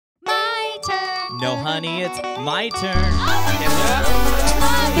No, honey, it's my turn.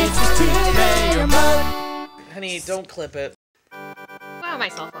 It's Tuesday or mud. Honey, don't clip it. Wow, my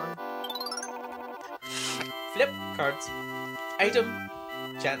cell phone. Flip cards. Item.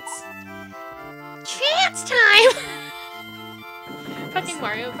 Chance. Chance time! Fucking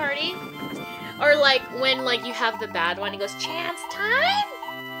Mario Party. Or like when like you have the bad one, he goes, chance time?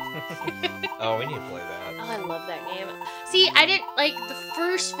 Oh, we need to play that. Oh, I love that game. See, I didn't like the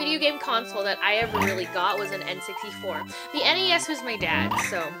first video game console that I ever really got was an N64. The NES was my dad's,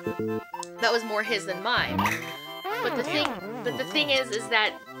 so that was more his than mine. But the thing is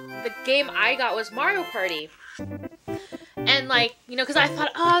that the game I got was Mario Party. And like, you know, because I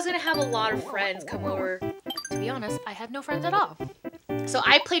thought, oh, I was gonna have a lot of friends come over. To be honest, I had no friends at all. So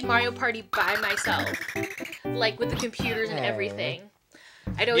I played Mario Party by myself, like with the computers and everything.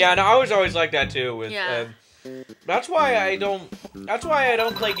 Yeah, no, I was always like that too. With yeah. That's why I don't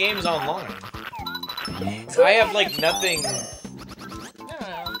play games online. I have like nothing. I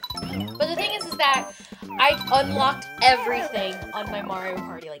don't know. But the thing is that I unlocked everything on my Mario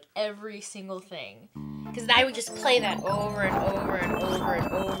Party, like every single thing. Because I would just play that over and over and over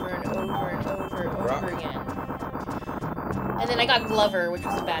and over and over and over and over again. And then I got Glover, which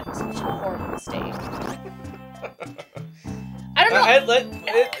was a horrible mistake. I don't know.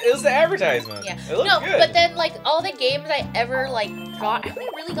 It was the advertisement. Yeah. It looked good. But then like all the games I ever like got, I only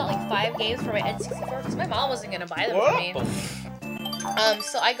really got like 5 games for my N64 because my mom wasn't gonna buy them for me.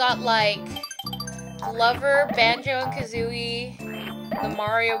 So I got like Glover, Banjo and Kazooie, the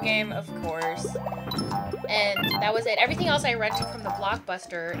Mario game, of course, and that was it. Everything else I rented from the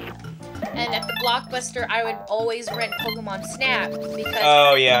Blockbuster. And at the Blockbuster, I would always rent Pokemon Snap because...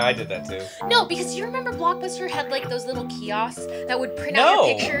 Oh, yeah, I did that too. No, because you remember Blockbuster had, like, those little kiosks that would print out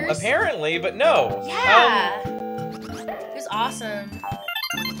your pictures? No, apparently, but no. Yeah. It was awesome.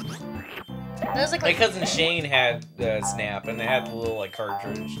 That was like my cousin Shane had Snap, and they had the little, like,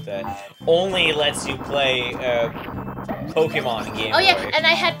 cartridge that only lets you play Pokemon game. Oh yeah, and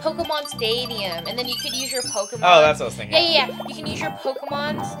I had Pokemon Stadium, and then you could use your Pokemon. Oh, that's what I was thinking. Yeah. You can use your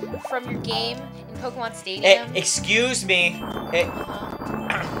Pokemons from your game in Pokemon Stadium. Excuse me.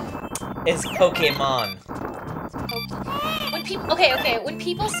 It's Pokemon. When people when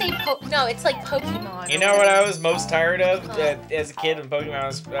people say no, it's like Pokemon. You know what I was most tired of as a kid when Pokemon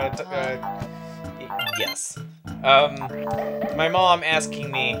was yes. My mom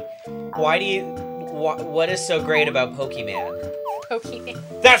asking me, what is so great about Pokemon?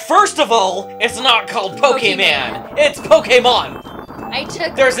 Pokemon. That first of all, it's not called Pokemon. It's Pokemon.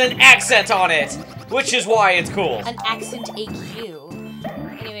 There's an accent on it, which is why it's cool. An accent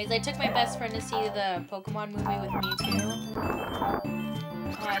AQ. Anyways, I took my best friend to see the Pokemon movie with Mewtwo.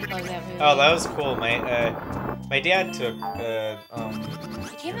 Oh, I love that movie. Oh, that was cool. My dad took it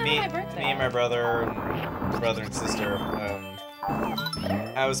came out on my birthday. Me and my brother and sister.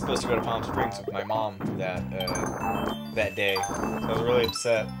 I was supposed to go to Palm Springs with my mom that day, so I was really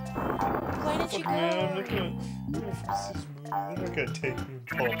upset. Why did you go? They're not gonna take me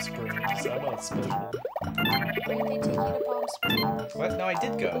to Palm Springs. I'm not special. Why did they take you to Palm Springs? What? No, I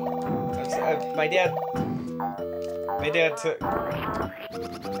did go. My dad took.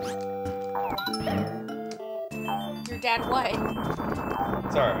 Your dad what?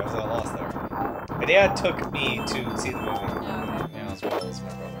 Sorry, I was at a loss there. My dad took me to see the movie. Oh, okay. Yeah, as well as my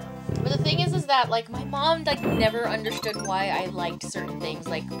brother. But the thing is that like my mom like never understood why I liked certain things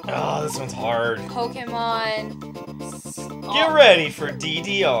like. Oh, this one's hard. Pokemon. Get ready for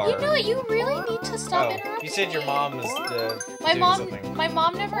DDR. You know what? You really need to stop interrupting. You said your mom was my doing mom. something. My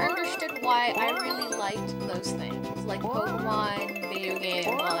mom never understood why I really liked those things, like Pokemon, video games,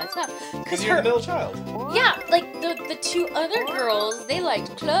 all that stuff. Because you're the middle child. Yeah, like the 2 other girls, they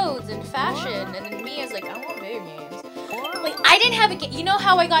liked clothes and fashion, and then me, I was like, I want video games. Like I didn't have a game. You know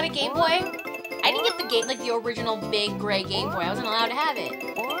how I got a Game Boy? I didn't get the game like the original big gray Game Boy. I wasn't allowed to have it.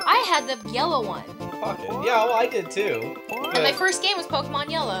 I had the yellow one. Pocket. Yeah, well, I did too. And my first game was Pokemon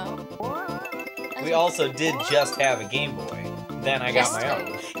Yellow. We also did just have a Game Boy. Then I got my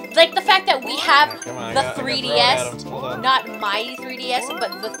own. Like the fact that we have the 3DS, not my 3DS,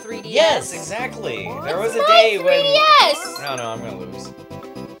 but the 3DS. Yes, exactly. There was a day when. 3DS. No, I'm gonna lose.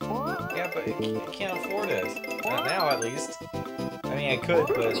 Yeah, but you can't afford it. Not now, at least. I mean, I could,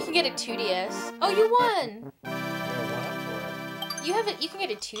 but. You can get a 2DS. Oh, you won. You have it. You can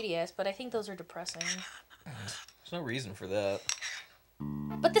get a 2DS, but I think those are depressing. There's no reason for that.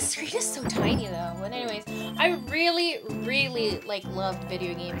 But the screen is so tiny, though. But anyways, I really, really like loved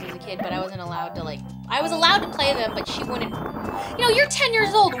video games as a kid, but I wasn't allowed to I was allowed to play them, but she wouldn't. You know, you're 10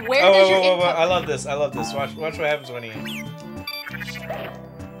 years old. Where does your income? I love this. Watch what happens when he.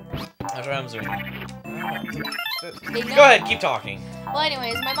 That's what I'm doing. They know. Go ahead, keep talking. Well,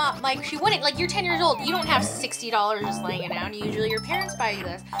 anyways, my mom, like, she wouldn't, like, you're 10 years old. You don't have $60 just laying around. Usually your parents buy you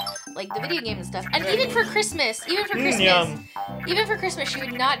this, like, the video game and stuff. And even for Christmas, she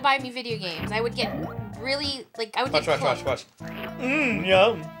would not buy me video games. I would get really, like, I would get Watch.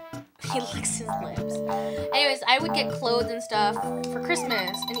 Yum. He licks his lips. Anyways, I would get clothes and stuff for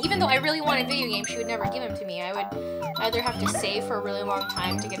Christmas, and even though I really wanted video games, she would never give them to me. I would either have to save for a really long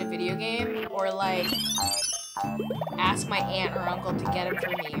time to get a video game, or like ask my aunt or uncle to get them for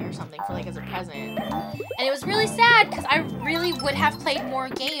me or something for like as a present. And it was really sad because I really would have played more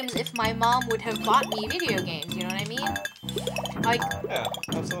games if my mom would have bought me video games. You know what I mean? Like, yeah,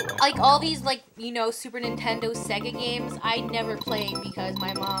 absolutely. Like all these, like, you know, Super Nintendo, Sega games, I never played because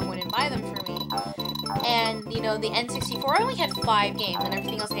my mom wouldn't buy them for me. And, you know, the N64, I only had 5 games and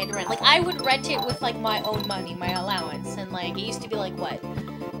everything else I had to rent. Like, I would rent it with, like, my own money, my allowance. And, like, it used to be, like, what?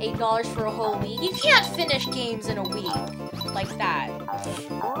 $8 for a whole week? You can't finish games in a week like that.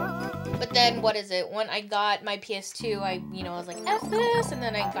 But then, what is it? When I got my PS2, I was like, F this, and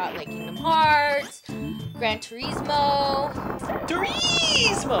then I got, like, Kingdom Hearts, Gran Turismo. And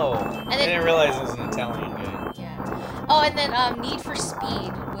then, I didn't realize it was an Italian game. Yeah. Oh, and then Need for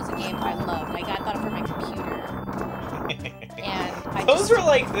Speed was a game I loved. I got it for my computer. And those were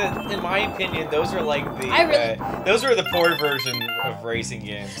like in my opinion, those are like those were the poor version of racing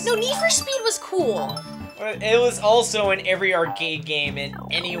games. No, Need for Speed was cool. It was also in every arcade game, and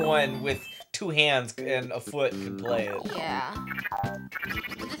anyone with 2 hands and a foot could play it. Yeah.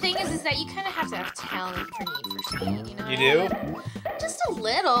 But the thing is that you kind of have to have talent for Need for Speed, you know? You do? Just a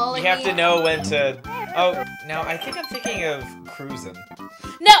little. You have to know when to... Oh, now I think I'm thinking of Cruisin'.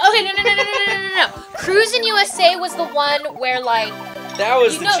 No, okay, no. Cruisin' USA was the one where, like... That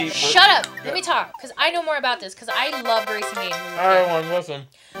was the cheap... Shut up! Let me talk, because I know more about this, because I love racing games. Alright, listen.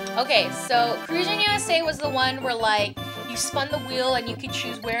 Okay, so Cruisin' USA was the one where, like, you spun the wheel and you could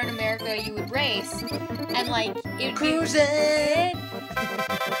choose where in America you would race. And, like, it would Cruisin'!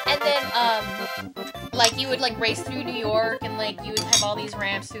 And then, like, you would, like, race through New York, and, like, you would have all these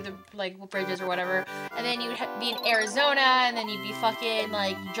ramps through the, like, bridges or whatever. And then you would be in Arizona, and then you'd be fucking,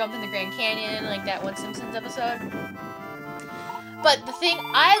 like, jump in the Grand Canyon, like that one Simpsons episode. But the thing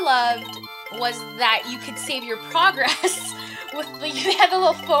I loved was that you could save your progress with, like, you had the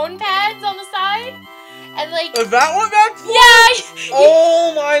little phone pads on the side. And, like... Is that what that's for? Yeah!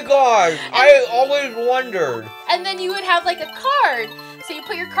 Oh my god! I always wondered. And then you would have, like, a card. So you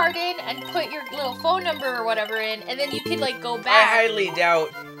put your card in and put your little phone number or whatever in, and then you could, like, go back. I highly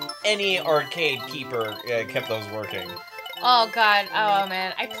doubt any arcade keeper kept those working. Oh god, oh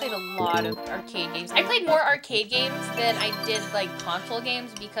man, I played a lot of arcade games. I played more arcade games than I did, like, console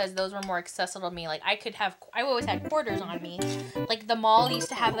games because those were more accessible to me. Like, I always had quarters on me. Like, the mall used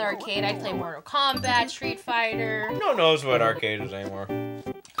to have the arcade. I'd play Mortal Kombat, Street Fighter. No one knows what arcade is anymore.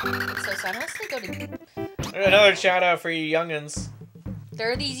 So sad. Let's go to... Another shout out for you youngins.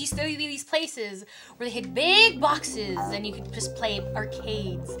 There used to be these places where they had big boxes and you could just play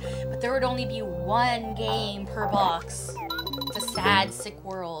arcades. But there would only be 1 game per box. It's a sad, sick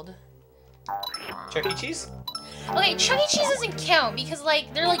world. Chuck E. Cheese? Okay, Chuck E. Cheese doesn't count because,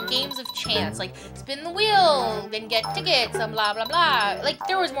 like, they're like games of chance. Like, spin the wheel, then get tickets, and blah, blah, blah. Like,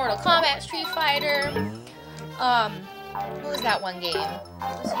 there was Mortal Kombat, Street Fighter. What was that one game?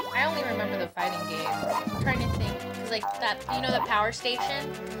 I only remember the fighting game. I'm trying to think. Cause, like, that, you know, the power station?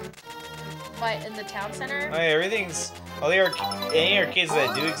 But in the town center? Oh, yeah, everything's... any arcades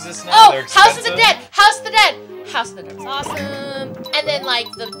that do exist now, oh, they're expensive. House of the Dead! House of the Dead! House of the Dead was awesome. And then, like,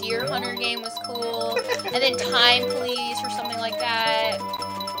 the Deer Hunter game was cool. And then Time Police or something like that.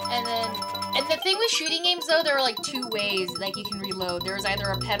 And the thing with shooting games, though, there were, like, 2 ways, like, you can reload. There was either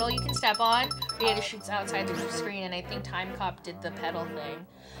a pedal you can step on, or you had to shoot outside the screen, and I think Time Cop did the pedal thing.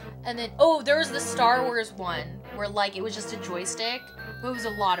 And then, oh, there was the Star Wars one, where, like, it was just a joystick, but it was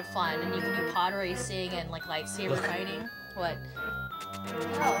a lot of fun, and you could do pod racing and, like, lightsaber fighting. What?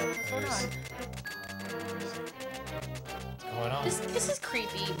 Oh, what's going on? What's going on? This is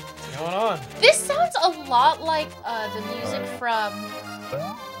creepy. What's going on? This sounds a lot like, the music from...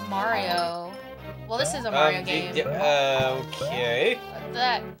 Mario. Well, this is a Mario game. Okay.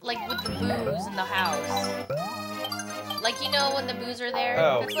 That, like, with the booze in the house. Like, you know when the booze are there?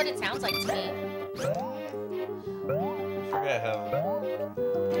 Oh. That's what it sounds like to me. Forget how it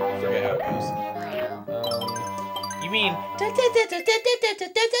goes. I know. You mean...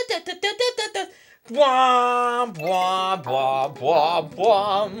 Womp, womp, womp, womp,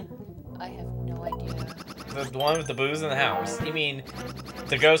 womp. I have no idea. The one with the booze in the house. You mean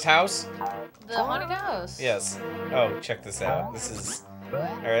the ghost house? The haunted house. Yes. Oh, check this out. This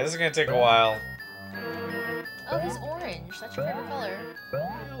Alright, this is gonna take a while. Oh, he's orange. That's your favorite color.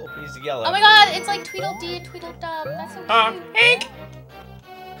 Oh, he's yellow. Oh my god, it's like Tweedledee and Tweedledum. That's so cute. Hank!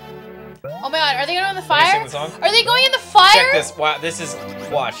 Oh my god, are they going in the Can I fire? sing the song? Are they going in the fire? Check this. Wow, this is.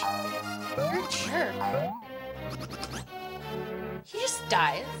 Watch. You're a jerk. He just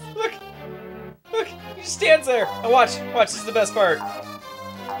dies. Look! Look! He just stands there. And watch. Watch, this is the best part.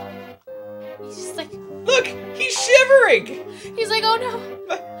 He's just like... Look! He's shivering! He's like, oh no.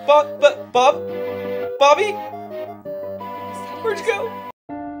 Bobby? Where'd you go?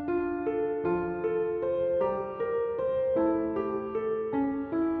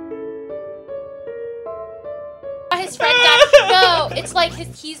 His friend died. No, it's like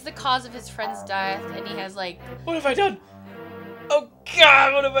he's the cause of his friend's death, and he has like... What have I done? Oh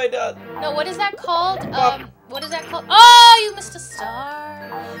god, what have I done? No, what is that called? What is that called? Oh, you missed a star.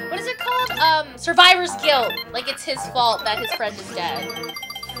 What is it called? Survivor's guilt. Like it's his fault that his friend is dead.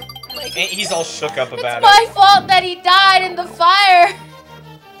 Like, And he's all shook up about it's my fault that he died in the fire.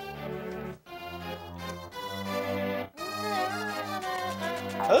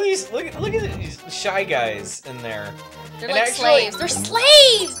 At least look at these shy guys in there. They're And like actually- slaves. They're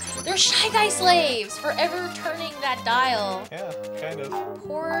slaves. They're shy guy slaves. Forever turning that dial. Yeah, kind of.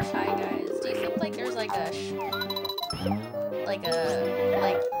 Poor shy guys. Do you think like there's like a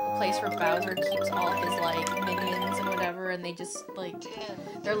place where Bowser keeps all his like minions and whatever, and they just like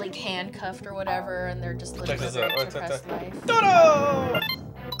they're like handcuffed or whatever, and they're just living Check a this out. very depressed life. Dodo!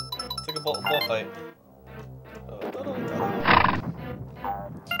 It's like a bullfight. Dodo.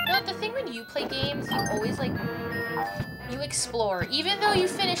 No, the thing when you play games, you always like you explore. Even though you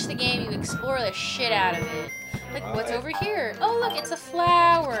finish the game, you explore the shit out of it. Like what's over here? Oh look, it's a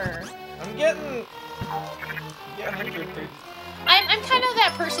flower. I'm getting hungry. I'm kind of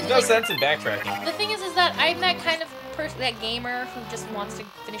that person. There's no like, sense in backtracking. The thing is that I'm that kind of person, that gamer who just wants to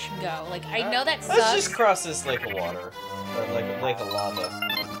finish and go. Like I know that sucks. Let's just cross this lake of water, or lake of lava.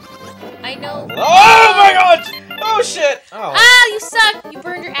 I know. Oh my god! Oh shit! Oh. Ah, you suck! You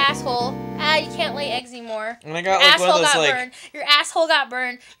burned your asshole. Ah, you can't lay eggs anymore. And I Your got like one asshole of those got like. burned. Your asshole got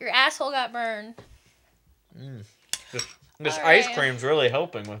burned. Your asshole got burned. This All ice right. cream's really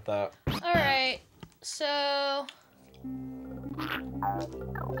helping with that. All right. So.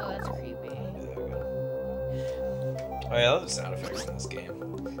 Oh, that's creepy. Oh yeah, I love the sound effects in this game.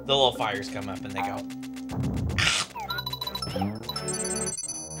 The little fires come up and they go.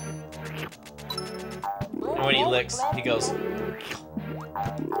 And when he licks, he goes.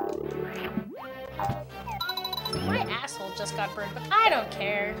 My asshole just got burned, but I don't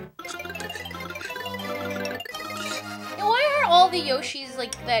care. And why are all the Yoshis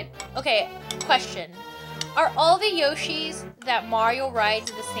like that? Okay, question. Are all the Yoshis that Mario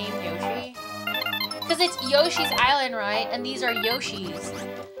rides the same Yoshi? Because it's Yoshi's Island, right? And these are Yoshis.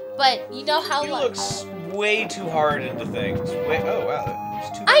 But you know how You like... look way too hard into things. Oh wow,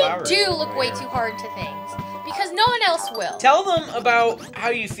 there's two I flowers. do look way too hard to things. Because no one else will. Tell them about how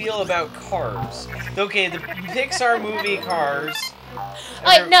you feel about Cars. Okay, the Pixar movie Cars.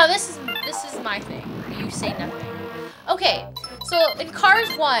 No, this is my thing. You say nothing. Okay, so in Cars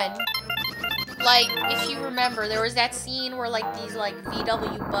 1, like, if you remember, there was that scene where, like, these, like,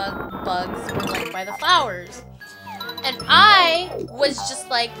 VW bugs were, like, by the flowers. And I was just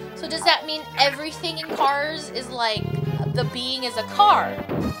like, so does that mean everything in Cars is, like, the being is a car?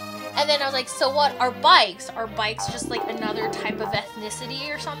 And then I was like, so what are bikes? Are bikes just, like, another type of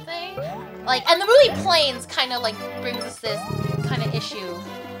ethnicity or something? Like, and the movie Planes kind of, like, brings us this kind of issue.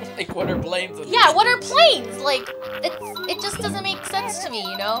 Like, what are planes? Yeah, what are planes? Like, it just doesn't make sense to me,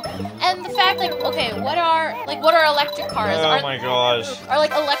 you know? And the fact, like, okay, what are electric cars? Oh my gosh. Are,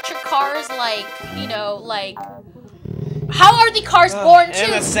 like, electric cars, like, you know, like... How are the cars born, too?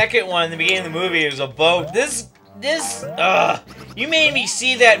 And the second one, in the beginning of the movie, it was a boat. You made me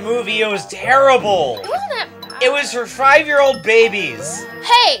see that movie. It was terrible. It wasn't that bad. It was for 5-year-old babies.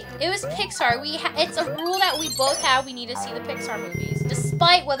 Hey, it was Pixar. It's a rule that we both have. We need to see the Pixar movies,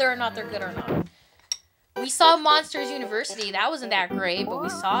 despite whether or not they're good or not. We saw Monsters University. That wasn't that great, but we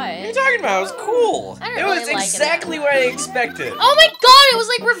saw What are you it. talking about? It was cool. I don't It really was like it exactly that what I expected. Oh my god, it was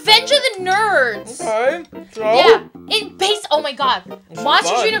like Revenge of the Nerds. Okay. So? Yeah, oh my god. It's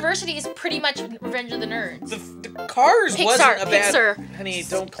Monsters fun. University is pretty much Revenge of the Nerds. The Cars wasn't a bad... Pixar. Honey,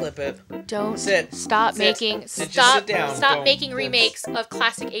 don't clip it. Don't Sit. stop Sit. making Sit. Just sit down. stop Don't- making that's- remakes of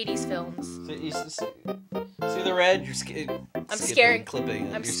classic 80s films. See the red? You're I'm scaring- clipping.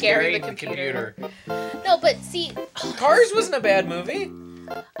 I'm You're scaring scaring the computer. No, but see, Cars wasn't a bad movie.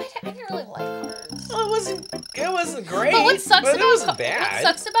 I didn't really like Cars. Well, it wasn't great. But what sucks but about it wasn't bad.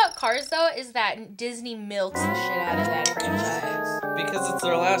 What sucks about Cars though is that Disney milks the shit out of that franchise. Because it's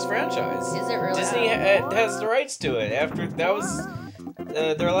their last franchise. Is it really? Disney has the rights to it. After that was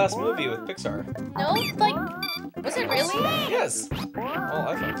their last movie with Pixar. No, like, was it really? Yes. Well,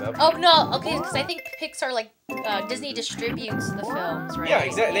 I fucked up. Oh no, okay, because I think Pixar, like, Disney distributes the films, right? Yeah,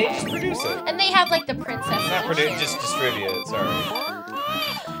 exactly. They just produce it. And they have like the princess. Not produce, just distribute it. Sorry.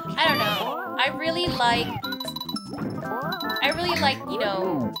 I don't know. I really like, you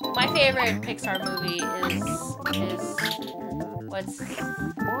know, my favorite Pixar movie is what's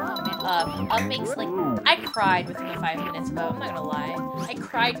Up makes, like, I cried within the 5 minutes of Up, I'm not gonna lie. I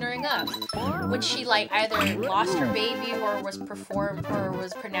cried during Up. When she, like, either lost her baby or was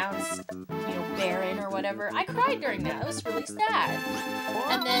pronounced, you know, barren or whatever. I cried during that. It was really sad.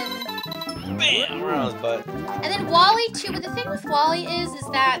 And then Bam! Right on his butt. And then WALL-E too, but the thing with WALL-E is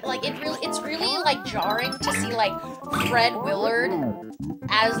that, like, it's really like jarring to see, like, Fred Willard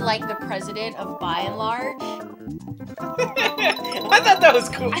as, like, the president of By and Large. I thought that was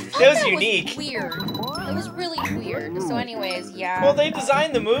cool. That was unique. Was weird. It was really weird. So anyways, yeah. Well, they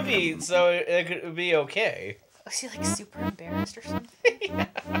designed the movie so it could be okay. Was he, like, super embarrassed or something? Yeah.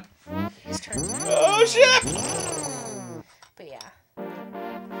 His turn. Oh shit! But yeah.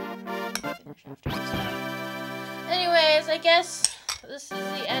 Anyways, I guess this is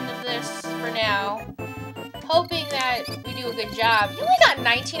the end of this for now. Hoping that we do a good job. You only got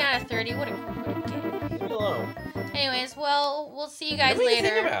 19 out of 30. What a game. Leave me alone. Anyways, well, we'll see you guys What do you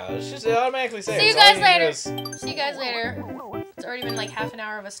think later. about it? It's just automatically saves. See you All guys need to do later. is- See you guys later. It's already been like half an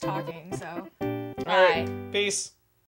hour of us talking, so bye. Alright, peace.